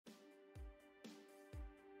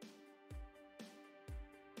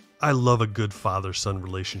I love a good father-son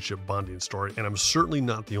relationship bonding story, and I'm certainly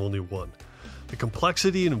not the only one. The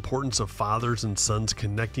complexity and importance of fathers and sons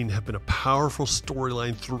connecting have been a powerful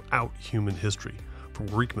storyline throughout human history. From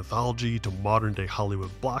Greek mythology to modern-day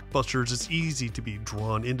Hollywood blockbusters, it's easy to be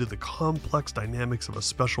drawn into the complex dynamics of a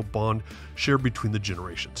special bond shared between the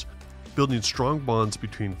generations. Building strong bonds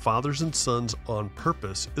between fathers and sons on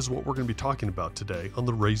purpose is what we're going to be talking about today on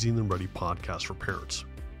the Raising Them Ready podcast for parents.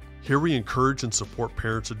 Here we encourage and support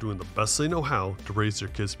parents in doing the best they know how to raise their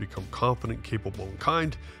kids to become confident, capable, and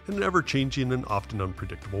kind in an ever-changing and often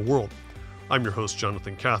unpredictable world. I'm your host,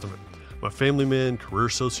 Jonathan Catherman. I'm a family man, career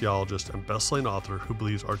sociologist, and best-selling author who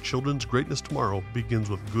believes our children's greatness tomorrow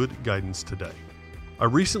begins with good guidance today. I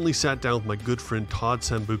recently sat down with my good friend Todd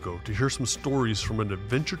Sambuco to hear some stories from an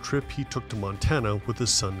adventure trip he took to Montana with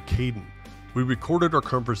his son, Caden. We recorded our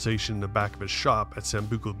conversation in the back of his shop at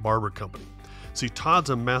Sambuco Barber Company. See, Todd's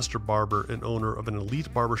a master barber and owner of an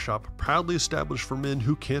elite barbershop proudly established for men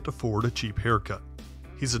who can't afford a cheap haircut.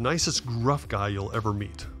 He's the nicest gruff guy you'll ever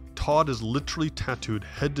meet. Todd is literally tattooed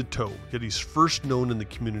head to toe, yet he's first known in the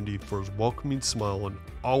community for his welcoming smile and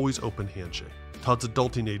always open handshake. Todd's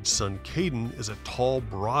adulting age son, Caden, is a tall,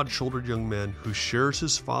 broad-shouldered young man who shares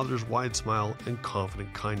his father's wide smile and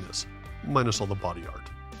confident kindness, minus all the body art.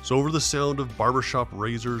 So over the sound of barbershop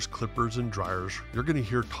razors, clippers, and dryers, you're going to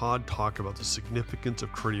hear Todd talk about the significance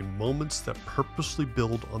of creating moments that purposely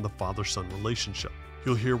build on the father-son relationship.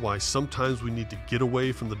 You'll hear why sometimes we need to get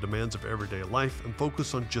away from the demands of everyday life and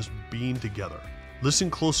focus on just being together. Listen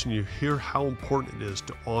close and you hear how important it is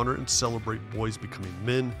to honor and celebrate boys becoming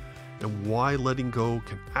men and why letting go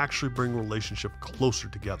can actually bring a relationship closer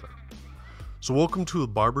together. So welcome to a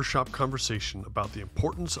barbershop conversation about the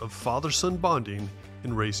importance of father-son bonding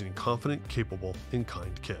in raising confident, capable, and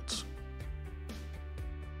kind kids.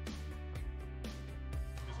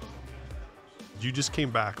 You just came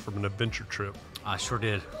back from an adventure trip. I sure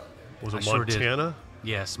did. Was it Montana? Montana?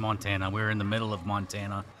 Yes, Montana. We were in the middle of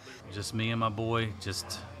Montana. Just me and my boy,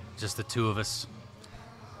 just the two of us.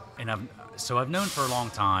 And I've known for a long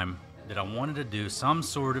time that I wanted to do some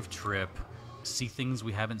sort of trip, see things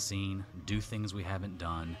we haven't seen, do things we haven't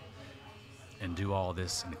done, and do all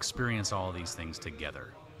this and experience all these things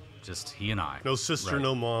together. Just he and I. No sister, Right.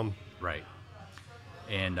 no mom. Right.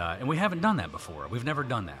 And we haven't done that before. We've never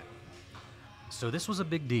done that. So this was a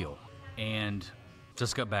big deal. And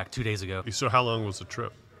just got back 2 days ago. So how long was the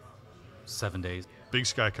trip? 7 days. Big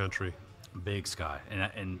sky country. Big sky.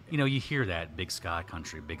 And you know, you hear that big sky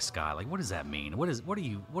country, big sky. Like, what does that mean? What is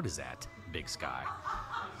that big sky?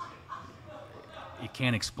 You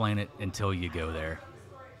can't explain it until you go there.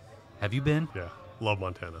 Have you been? Yeah, love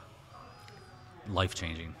Montana.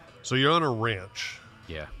 Life-changing. So you're on a ranch.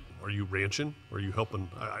 Yeah. Are you ranching? Or are you helping?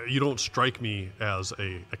 You don't strike me as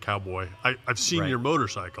a cowboy. I've seen Right. your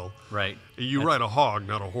motorcycle. Right. You ride a hog,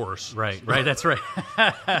 not a horse. Right, that's right.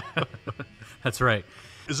 That's right.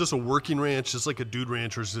 Is this a working ranch? Is this like a dude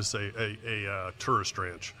ranch, or is this a tourist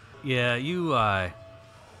ranch? Yeah,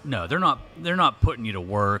 no, they're not putting you to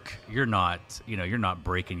work. You're not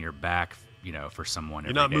breaking your back, for someone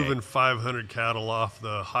You're every not day. moving 500 cattle off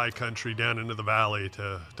the high country down into the valley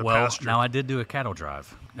to Well, pasture. now I did do a cattle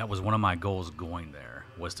drive. That was one of my goals going there,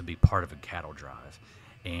 was to be part of a cattle drive.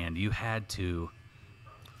 And you had to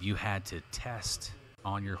test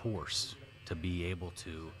on your horse to be able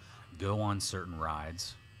to go on certain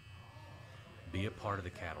rides, be a part of the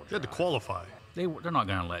cattle drive. You had to qualify. They're not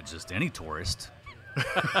going to let just any tourist.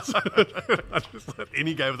 Just let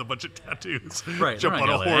any guy with a bunch of tattoos Right, jump they're on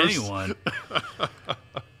a not gonna let horse. anyone.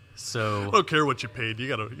 So I don't care what you paid. You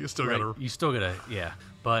still right, gotta. you still gotta, yeah.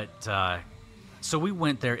 But so we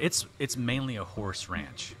went there. It's mainly a horse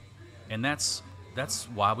ranch, and that's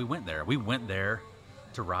why we went there. We went there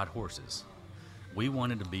to ride horses. We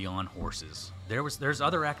wanted to be on horses. There's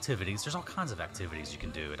other activities. There's all kinds of activities you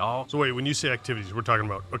can do. It all. So wait, when you say activities, we're talking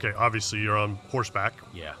about, okay, obviously you're on horseback,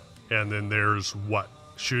 Yeah, and then there's what?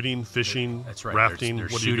 Shooting, fishing, that's right. rafting.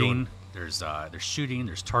 There's what are you doing? shooting. There's shooting.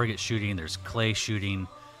 There's target shooting. There's clay shooting.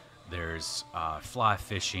 There's fly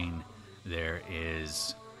fishing. There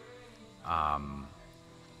is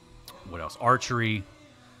what else? Archery,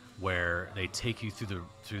 where they take you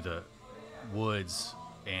through the woods,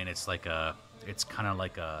 and it's kind of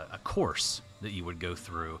like a course that you would go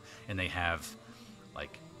through, and they have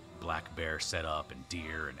like black bear set up, and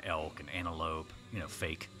deer and elk and antelope,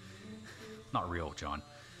 fake, not real, John.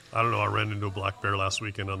 I don't know. I ran into a black bear last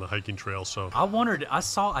weekend on the hiking trail. So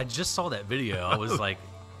I just saw that video. I was like,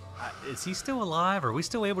 Is he still alive? Are we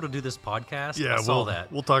still able to do this podcast? Yeah, I saw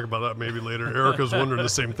that. We'll talk about that maybe later. Erica's wondering the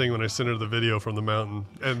same thing when I sent her the video from the mountain,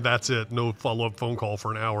 and that's it. No follow-up phone call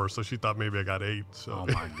for an hour, so she thought maybe I got 8. So. Oh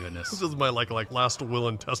my goodness! This is my like last will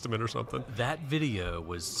and testament or something. That video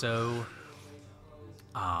was so,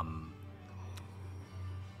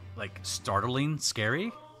 like startling,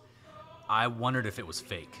 scary. I wondered if it was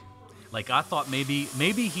fake. Like I thought maybe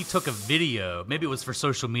he took a video. Maybe it was for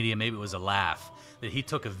social media. Maybe it was a laugh. That he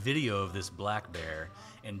took a video of this black bear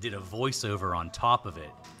and did a voiceover on top of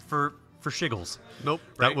it for shiggles. Nope,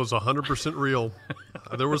 right? That was 100% real.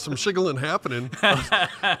 There was some shiggling happening.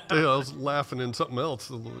 I was laughing in something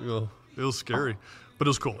else. It was scary, but it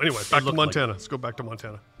was cool. Anyway, back to Montana. Let's go back to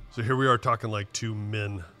Montana. So here we are talking like 2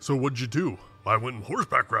 men. So what'd you do? I went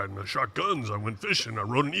horseback riding. I shot guns. I went fishing. I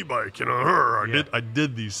rode an e-bike. I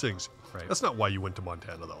did these things. Right. That's not why you went to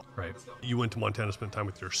Montana, though. Right. You went to Montana to spend time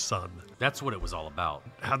with your son. That's what it was all about.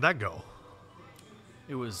 How'd that go?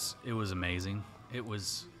 It was amazing. It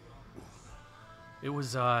was.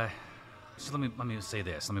 So let me say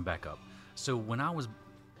this. Let me back up. So when I was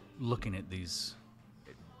looking at these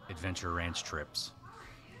adventure ranch trips,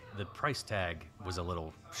 the price tag was a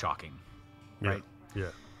little shocking, right? Yeah.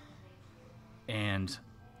 And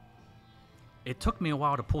it took me a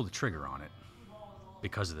while to pull the trigger on it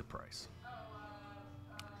because of the price.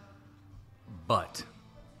 But,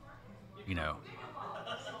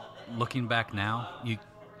 looking back now, you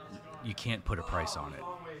can't put a price on it.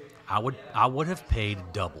 I would have paid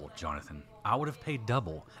double, Jonathan. I would have paid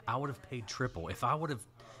double. I would have paid triple. If I would have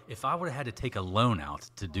had to take a loan out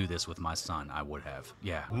to do this with my son, I would have.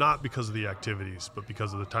 Yeah. Not because of the activities, but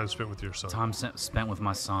because of the time spent with your son. Time spent with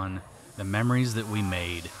my son, the memories that we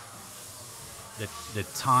made, the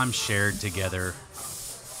time shared together.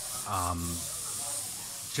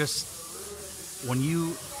 Just when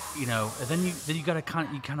then you gotta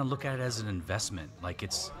kind of look at it as an investment. Like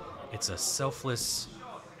it's a selfless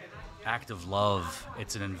act of love.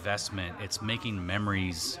 It's an investment. It's making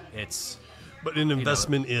memories. But an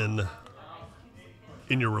investment in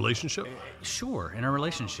your relationship? Sure, in a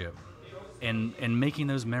relationship, and making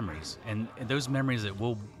those memories, and those memories that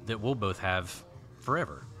we'll both have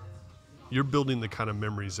forever. You're building the kind of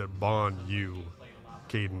memories that bond you,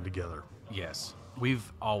 Caden, together. Yes,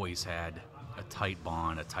 we've always had a tight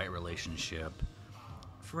bond, a tight relationship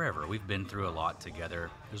forever. We've been through a lot together.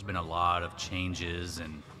 There's been a lot of changes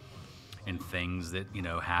and things that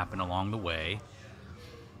happen along the way.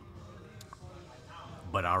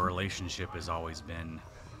 But our relationship has always been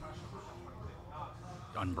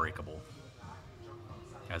unbreakable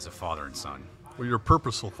as a father and son. Well, you're a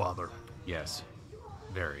purposeful father. Yes,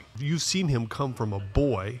 very. You've seen him come from a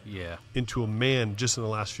boy into a man just in the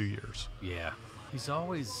last few years. Yeah. He's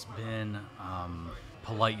always been a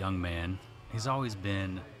polite young man. He's always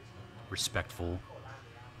been respectful.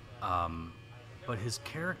 But his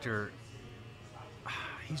character,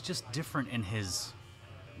 he's just different in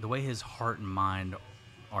the way his heart and mind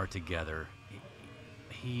are together.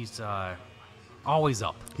 He's always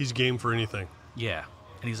up. He's game for anything. Yeah,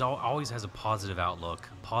 and he's always has a positive outlook,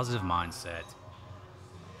 positive mindset.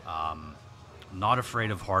 Not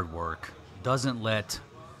afraid of hard work. Doesn't let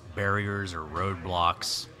barriers or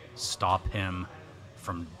roadblocks stop him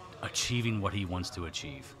from achieving what he wants to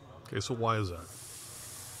achieve. Okay, so why is that?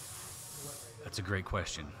 That's a great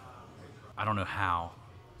question. I don't know how,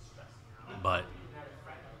 but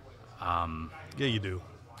yeah, you do.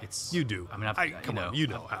 You do. I mean, come on, you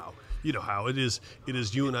know how. You know how it is. It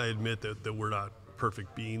is. You and I admit that we're not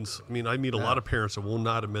perfect beings. I mean, I meet a lot of parents that will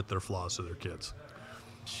not admit their flaws to their kids.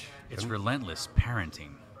 It's relentless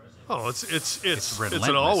parenting. Oh, it's relentless.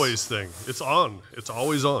 an always thing. It's on. It's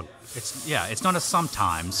always on. It's not a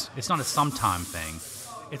sometimes. It's not a sometime thing.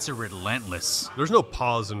 It's a relentless. There's no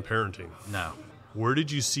pause in parenting. No. Where did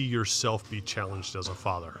you see yourself be challenged as a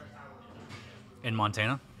father? In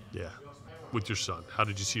Montana? Yeah. With your son. How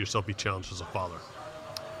did you see yourself be challenged as a father?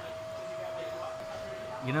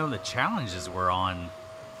 The challenges were on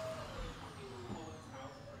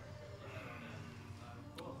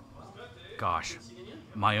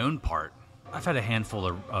my own part. I've had a handful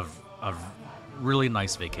of really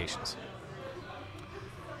nice vacations.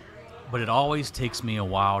 But it always takes me a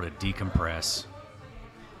while to decompress.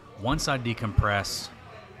 Once I decompress,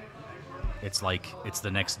 it's like it's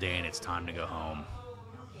the next day and it's time to go home.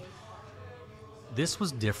 This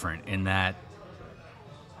was different in that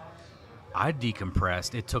I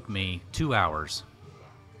decompressed. It took me 2 hours.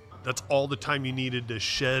 That's all the time you needed to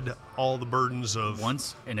shed all the burdens of...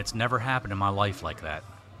 Once, and it's never happened in my life like that.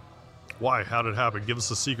 Why? How did it happen? Give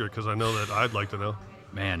us a secret, because I know that I'd like to know.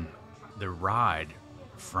 Man, the ride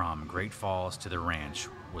from Great Falls to the ranch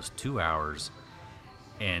was 2 hours,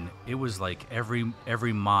 and it was like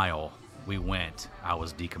every mile we went, I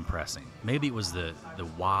was decompressing. Maybe it was the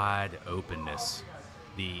wide openness,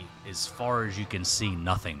 the as far as you can see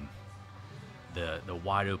nothing, the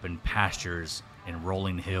wide open pastures and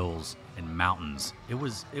rolling hills and mountains. It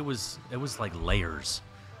was like layers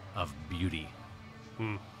of beauty.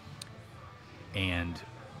 And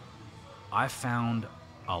I found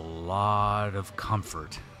a lot of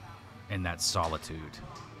comfort in that solitude,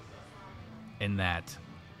 in that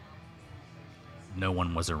no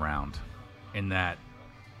one was around, in that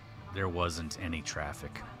there wasn't any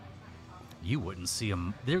traffic. You wouldn't see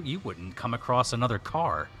you wouldn't come across another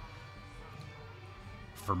car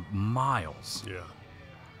for miles. Yeah.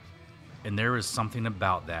 And there is something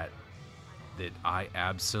about that I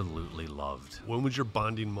absolutely loved. When was your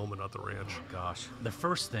bonding moment at the ranch? Gosh, the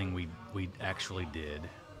first thing we actually did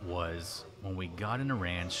was when we got in the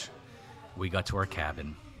ranch, we got to our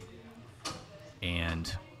cabin,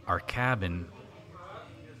 and our cabin,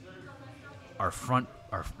 our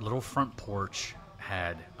little front porch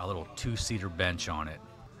had a little 2-seater bench on it,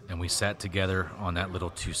 and we sat together on that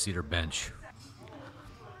little 2-seater bench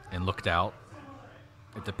and looked out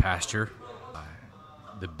at the pasture,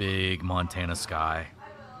 the big Montana sky.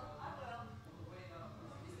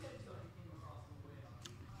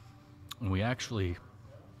 And we actually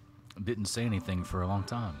didn't say anything for a long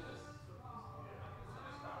time.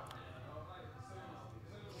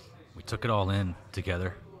 We took it all in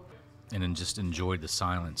together and then just enjoyed the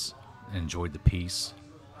silence, enjoyed the peace,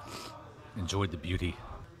 enjoyed the beauty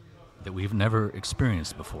that we've never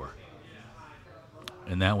experienced before.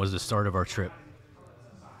 And that was the start of our trip.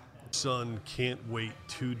 Son can't wait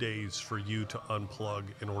 2 days for you to unplug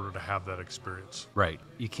in order to have that experience. Right.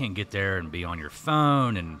 You can't get there and be on your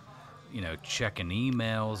phone and, checking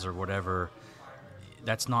emails or whatever.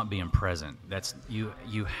 That's not being present. That's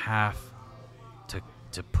you have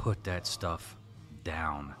to put that stuff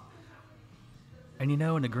down. And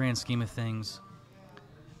in the grand scheme of things,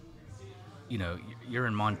 you're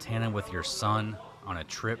in Montana with your son on a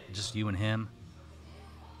trip, just you and him.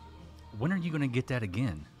 When are you going to get that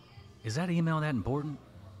again? Is that email that important?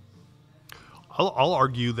 I'll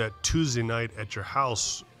argue that Tuesday night at your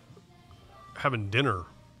house having dinner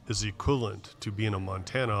is the equivalent to being in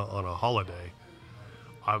Montana on a holiday.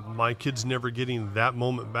 My kids never getting that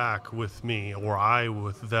moment back with me, or I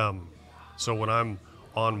with them. So when I'm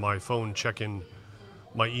on my phone checking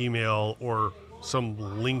my email or some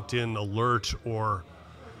LinkedIn alert or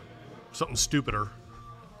something stupider,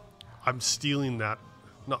 I'm stealing that.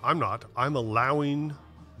 No, I'm not. I'm allowing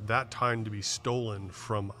that time to be stolen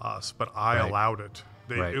from us, but I allowed it.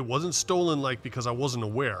 It wasn't stolen because I wasn't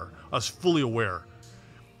aware. I was fully aware.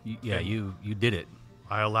 You did it.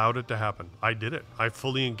 I allowed it to happen. I did it. I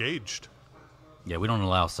fully engaged. Yeah, we don't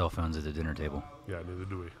allow cell phones at the dinner table. Yeah, neither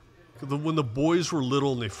do we. When the boys were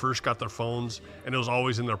little and they first got their phones and it was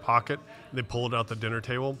always in their pocket and they pulled it out the dinner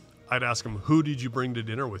table, I'd ask them, who did you bring to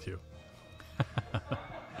dinner with you?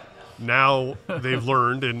 Now they've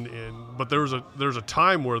learned, but there was a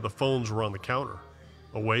time where the phones were on the counter,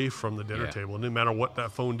 away from the dinner table, and no matter what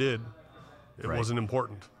that phone did, it wasn't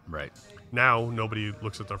important. Right. Now nobody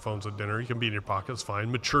looks at their phones at dinner. You can be in your pocket; it's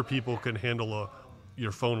fine. Mature people can handle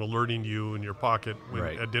your phone alerting you in your pocket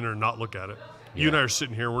at dinner and not look at it. Yeah. You and I are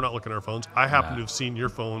sitting here; we're not looking at our phones. I happen to have seen your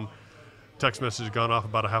phone text message gone off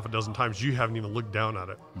about a half a dozen times. You haven't even looked down at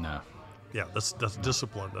it. No. Yeah, that's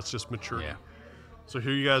discipline. That's just maturity. Yeah. So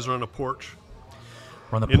here you guys are on a porch.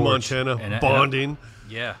 We're on the porch in Montana, bonding.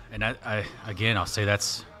 And I'll say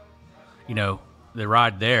that's, the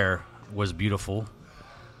ride there was beautiful,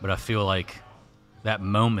 but I feel like that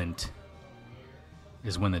moment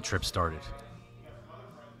is when the trip started.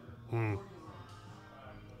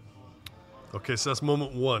 Okay, so that's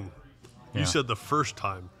moment one. You said the first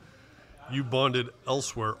time. You bonded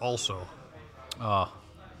elsewhere also.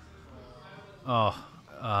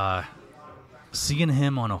 Seeing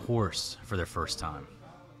him on a horse for the first time.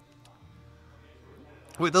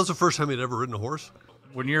 Wait, that was the first time you'd ever ridden a horse?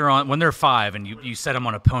 When they're 5 and you set them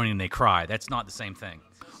on a pony and they cry, that's not the same thing.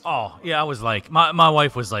 Oh, yeah, I was like, my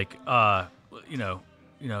wife was like,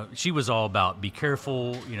 she was all about be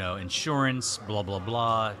careful, insurance, blah, blah,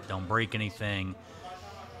 blah, don't break anything.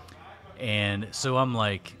 And so I'm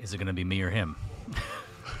like, is it going to be me or him?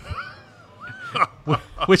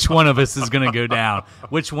 Which one of us is going to go down?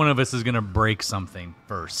 Which one of us is going to break something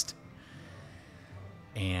first?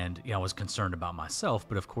 And I was concerned about myself,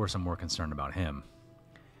 but of course I'm more concerned about him.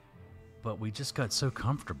 But we just got so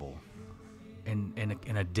comfortable in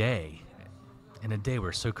a day. In a day, we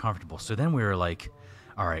were so comfortable. So then we were like,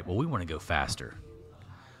 all right, well, we want to go faster.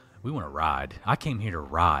 We want to ride. I came here to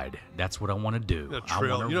ride. That's what I want to do.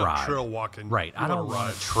 Trail, I want to you're ride. not trail walking. Right. I don't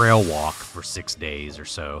want to trail walk for 6 days or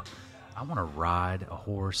so. I want to ride a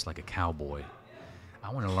horse like a cowboy.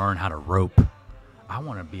 I want to learn how to rope. I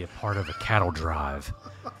want to be a part of a cattle drive.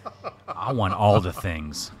 I want all the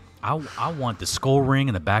things. I want the skull ring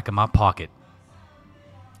in the back of my pocket.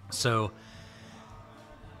 So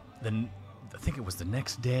then I think it was the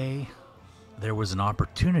next day, there was an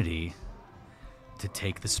opportunity to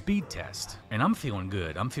take the speed test. And I'm feeling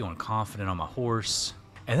good. I'm feeling confident on my horse.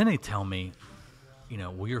 And then they tell me,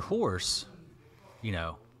 well, your horse,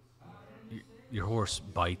 your horse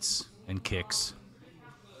bites and kicks.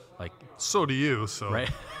 Like, so do you, so right,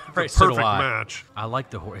 right. So Perfect do I. match. I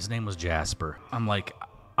like the horse. His name was Jasper. I'm like,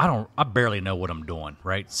 I barely know what I'm doing,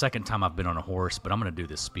 right? Second time I've been on a horse, but I'm going to do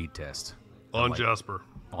this speed test. On Jasper.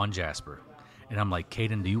 On Jasper. And I'm like,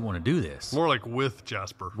 Caden, do you want to do this? More like with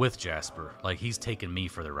Jasper. With Jasper. Like, he's taking me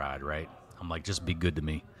for the ride, right? I'm like, just be good to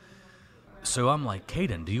me. So I'm like,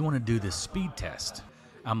 Caden, do you want to do this speed test?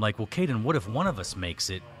 I'm like, well, Caden, what if one of us makes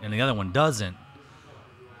it and the other one doesn't,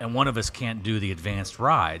 and one of us can't do the advanced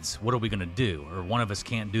rides? What are we going to do? Or one of us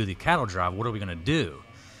can't do the cattle drive. What are we going to do?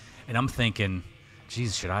 And I'm thinking,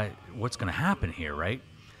 geez, what's going to happen here, right?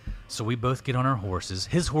 So we both get on our horses.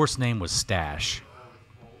 His horse name was Stash,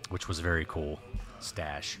 which was very cool.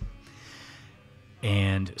 Stash.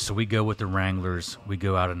 And so we go with the Wranglers. We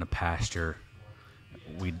go out in the pasture.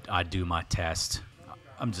 I do my test.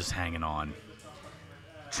 I'm just hanging on,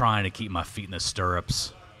 trying to keep my feet in the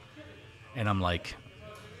stirrups. And I'm like,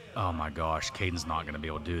 oh my gosh, Caden's not going to be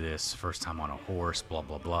able to do this. First time on a horse, blah,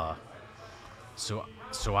 blah, blah. So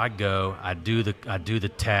I go, I do the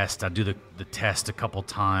test. I do the test a couple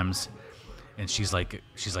times. And she's like,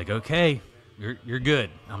 okay, you're good.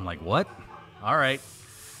 I'm like, what? All right.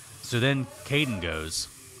 So then Caden goes.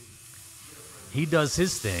 He does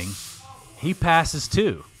his thing. He passes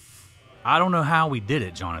too. I don't know how we did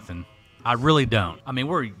it, Jonathan. I really don't. I mean,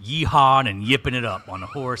 we're yeehawing and yipping it up on the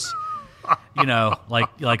horse,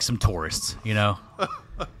 like some tourists,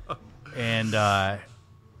 And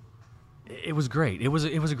it was great. It was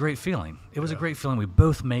a great feeling. It was a great feeling. We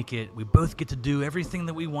both make it. We both get to do everything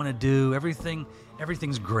that we want to do.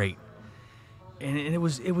 Everything's great. And it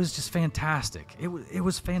was just fantastic. It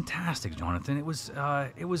was fantastic, Jonathan. It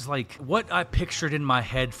was like what I pictured in my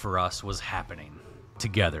head for us was happening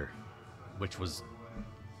together, which was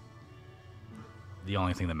the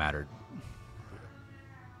only thing that mattered.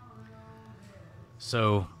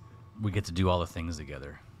 So we get to do all the things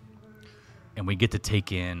together, and we get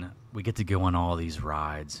to go on all these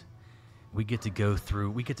rides. We get to go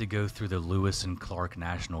through the Lewis and Clark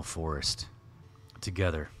National Forest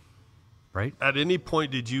together. Right? At any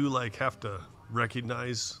point, did you have to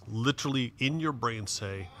recognize, literally in your brain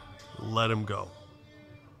say, let him go?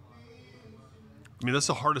 I mean, that's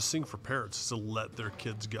the hardest thing for parents, is to let their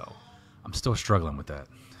kids go. I'm still struggling with that.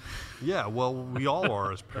 Yeah, well, we all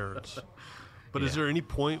are as parents. But Yeah. Is there any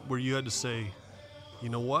point where you had to say, you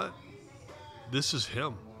know what? This is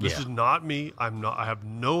him. This is not me. I have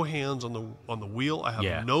no hands on the wheel. I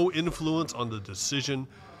have no influence on the decision.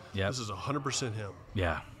 Yeah. This is 100% him.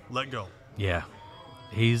 Yeah. Let go. Yeah.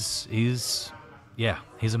 He's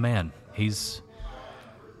a man. You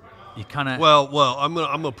kind of Well, I'm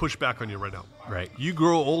gonna push back on you right now. Right. You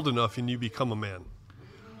grow old enough and you become a man.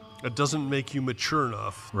 That doesn't make you mature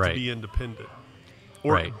enough to be independent.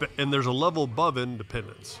 Right. And there's a level above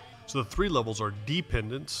independence. So the 3 levels are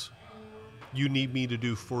dependence. You need me to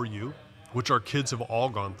do for you, which our kids have all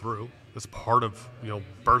gone through. It's part of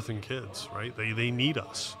birthing kids, right? They need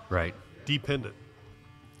us. Right. Dependent.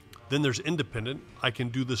 Then there's independent. I can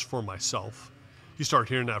do this for myself. You start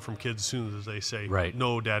hearing that from kids as soon as they say, right.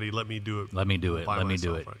 No, Daddy, let me do it. Let me do it. Let me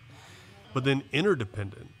do it. Right? But then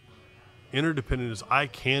interdependent. Interdependent is I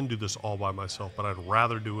can do this all by myself, but I'd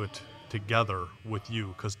rather do it together with you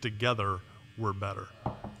because together we're better.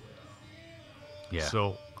 Yeah.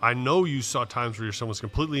 So I know you saw times where your son was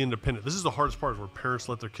completely independent. This is the hardest part, is where parents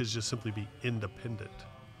let their kids just simply be independent.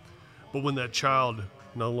 But when that child,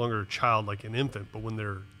 no longer a child like an infant, but when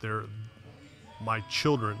they're my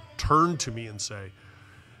children turn to me and say,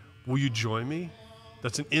 will you join me?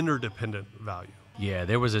 That's an interdependent value. Yeah,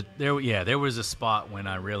 there was a spot when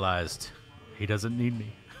I realized he doesn't need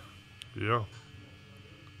me. Yeah.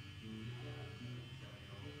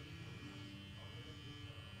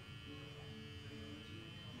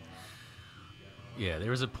 Yeah, there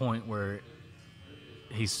was a point where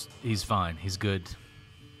he's fine. He's good.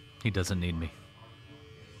 He doesn't need me.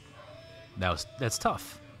 That's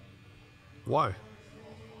tough. Why?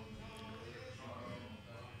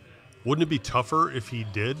 Wouldn't it be tougher if he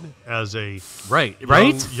did as a right,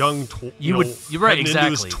 young you're right, exactly, into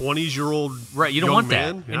his 20-year-old right? You don't young want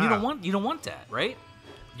man? that, and you don't want that, right?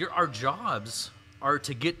 Our jobs are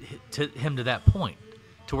to get to him to that point,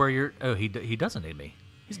 to where he doesn't need me,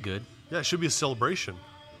 he's good. Yeah, it should be a celebration,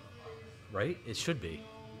 right? It should be,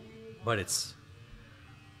 but it's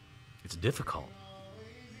difficult.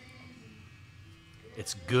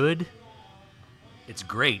 It's good, it's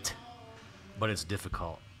great, but it's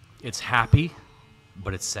difficult. It's happy,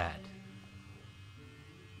 but it's sad.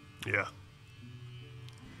 Yeah.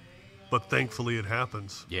 But thankfully it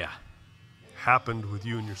happens. Yeah. Happened with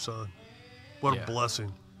you and your son. What Yeah. a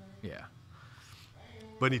blessing. Yeah.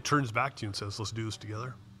 But he turns back to you and says, let's do this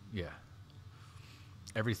together. Yeah.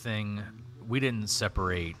 Everything, we didn't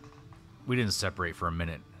separate for a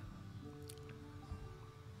minute.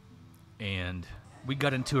 And we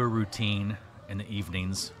got into a routine in the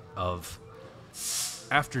evenings of,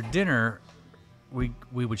 after dinner, we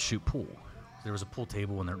would shoot pool. There was a pool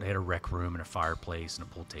table, and they had a rec room and a fireplace and a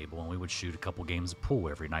pool table, and we would shoot a couple games of pool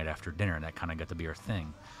every night after dinner, and that kind of got to be our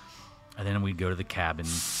thing. And then we'd go to the cabin.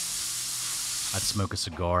 I'd smoke a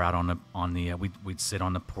cigar out we'd sit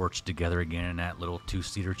on the porch together again in that little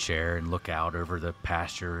 2-seater chair and look out over the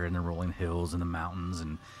pasture and the rolling hills and the mountains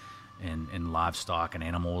and livestock and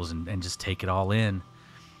animals and just take it all in.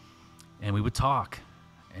 And we would talk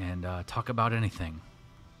and talk about anything.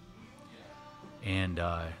 And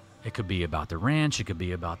it could be about the ranch. It could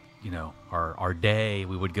be about, our day.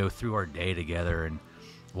 We would go through our day together and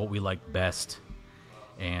what we liked best.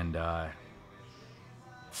 And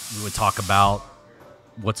we would talk about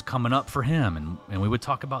what's coming up for him. And we would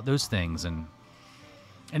talk about those things and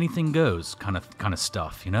anything goes kind of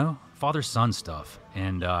stuff, father-son stuff.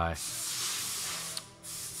 And then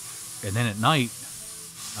at night,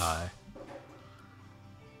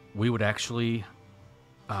 we would actually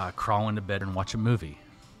crawl into bed and watch a movie.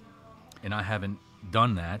 And I haven't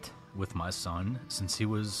done that with my son since he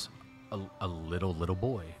was a little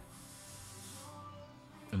boy.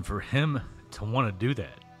 And for him to want to do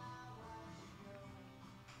that,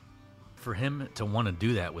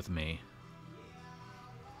 with me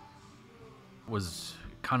was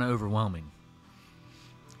kind of overwhelming.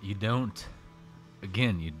 You don't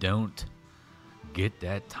get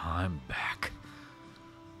that time back.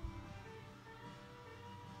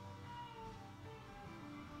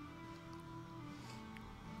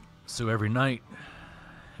 So every night,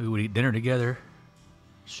 we would eat dinner together,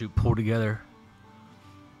 shoot pool together,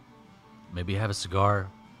 maybe have a cigar,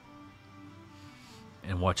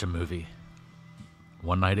 and watch a movie.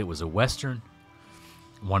 One night it was a Western,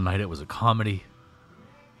 one night it was a comedy.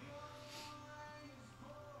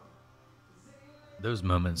 Those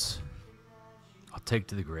moments, I'll take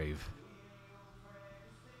to the grave.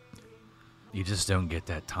 You just don't get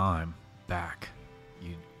that time back.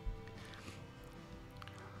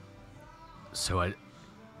 So I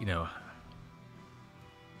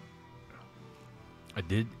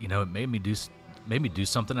did, it made me do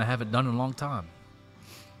something I haven't done in a long time.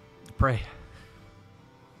 Pray.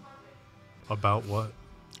 About what?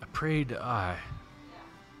 I prayed. I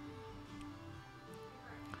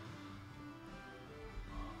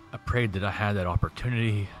prayed that I had that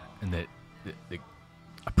opportunity, and that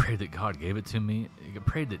I prayed that God gave it to me. I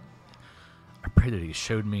prayed that He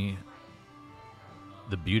showed me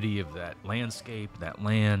the beauty of that landscape, that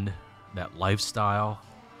land, that lifestyle.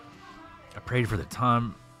 I prayed for the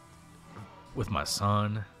time with my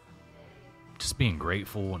son, just being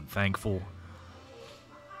grateful and thankful.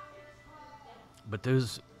 But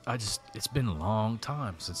it's been a long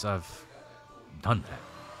time since I've done that.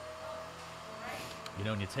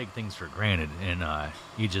 And you take things for granted, and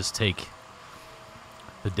you just take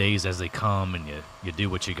the days as they come, and you do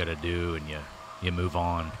what you got to do, and you move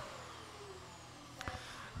on.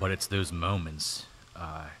 But it's those moments,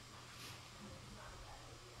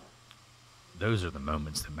 those are the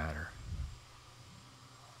moments that matter.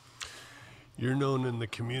 You're known in the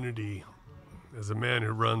community as a man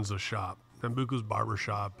who runs a shop, Sambuco's Barber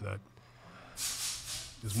Shop, that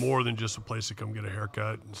is more than just a place to come get a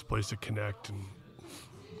haircut. It's a place to connect.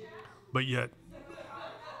 But yet,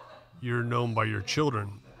 you're known by your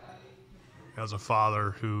children as a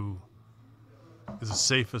father who is the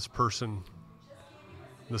safest person,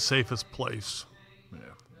 the safest place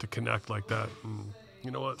to connect like that. And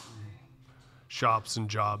you know what? Shops and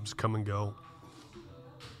jobs come and go.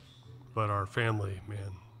 But our family,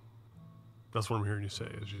 man, that's what I'm hearing you say.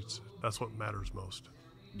 That's what matters most.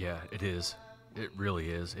 Yeah, it is. It really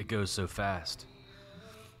is. It goes so fast.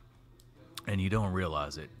 And you don't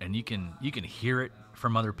realize it. And you can hear it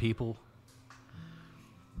from other people.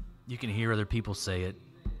 You can hear other people say it.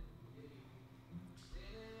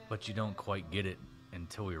 But you don't quite get it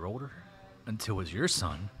until you're older, until it's your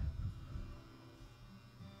son.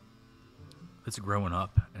 It's growing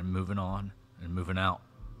up and moving on and moving out.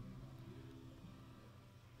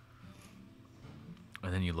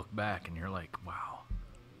 And then you look back and you're like, wow,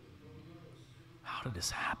 how did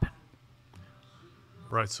this happen?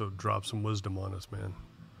 Right, so drop some wisdom on us, man.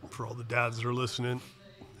 For all the dads that are listening,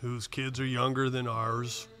 whose kids are younger than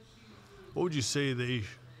ours, what would you say they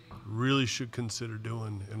really should consider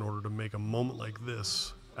doing in order to make a moment like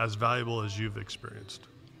this as valuable as you've experienced?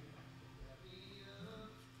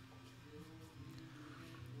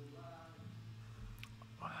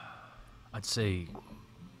 I'd say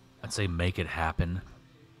make it happen.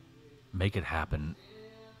 Make it happen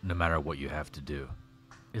no matter what you have to do.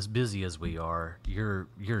 As busy as we are, you're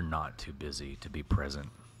not too busy to be present.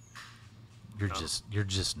 You're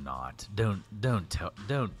just not.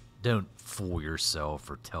 Don't fool yourself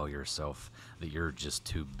or tell yourself that you're just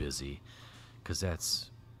too busy, because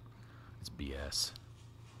it's BS.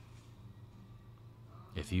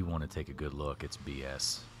 If you want to take a good look, it's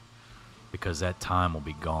BS, because that time will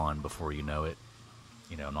be gone before you know it.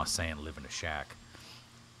 You know, I'm not saying live in a shack.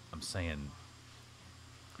 I'm saying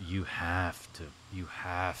you have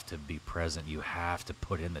to be present. You have to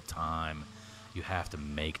put in the time. You have to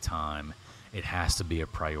make time. It has to be a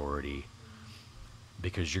priority,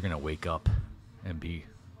 because you're going to wake up and you're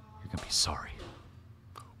going to be sorry.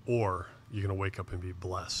 Or you're going to wake up and be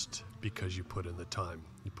blessed because you put in the time.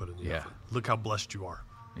 You put in the effort. Look how blessed you are.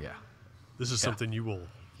 Yeah. This is something you will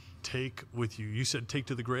take with you. You said take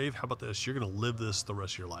to the grave. How about this? You're going to live this the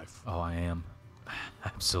rest of your life. Oh, I am.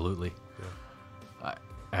 Absolutely. Yeah.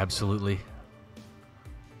 Absolutely.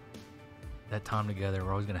 That time together,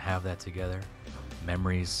 we're always going to have that together.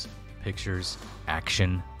 Memories, pictures,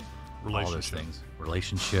 action, all those things.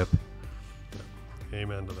 Relationship. Yeah.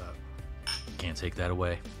 Amen to that. Can't take that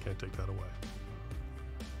away. Can't take that away.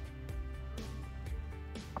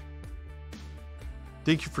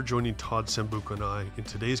 Thank you for joining Todd Sambuco and I in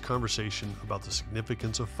today's conversation about the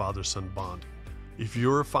significance of father-son bonding. If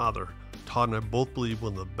you're a father, Todd and I both believe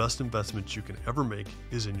one of the best investments you can ever make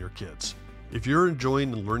is in your kids. If you're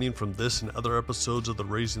enjoying and learning from this and other episodes of the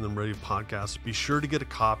Raising Them Ready podcast, be sure to get a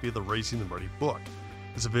copy of the Raising Them Ready book.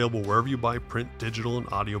 It's available wherever you buy print, digital, and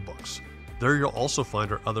audiobooks. There you'll also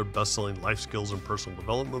find our other best-selling life skills and personal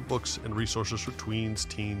development books and resources for tweens,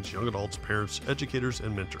 teens, young adults, parents, educators,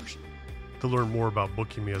 and mentors. To learn more about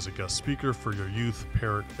booking me as a guest speaker for your youth,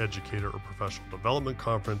 parent, educator, or professional development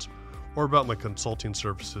conference, or about my consulting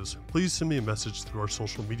services, please send me a message through our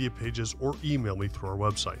social media pages or email me through our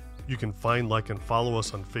website. You can find, like, and follow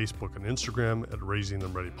us on Facebook and Instagram at Raising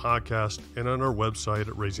Them Ready Podcast and on our website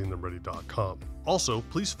at raisingthemready.com. Also,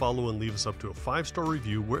 please follow and leave us up to a 5-star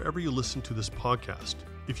review wherever you listen to this podcast.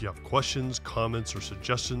 If you have questions, comments, or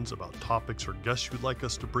suggestions about topics or guests you would like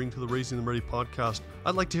us to bring to the Raising Them Ready podcast,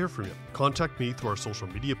 I'd like to hear from you. Contact me through our social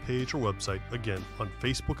media page or website, again, on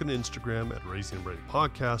Facebook and Instagram at Raising Them Ready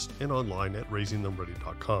Podcast and online at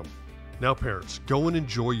raisingthemready.com. Now, parents, go and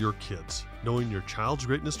enjoy your kids, knowing your child's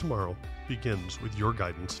greatness tomorrow begins with your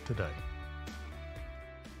guidance today.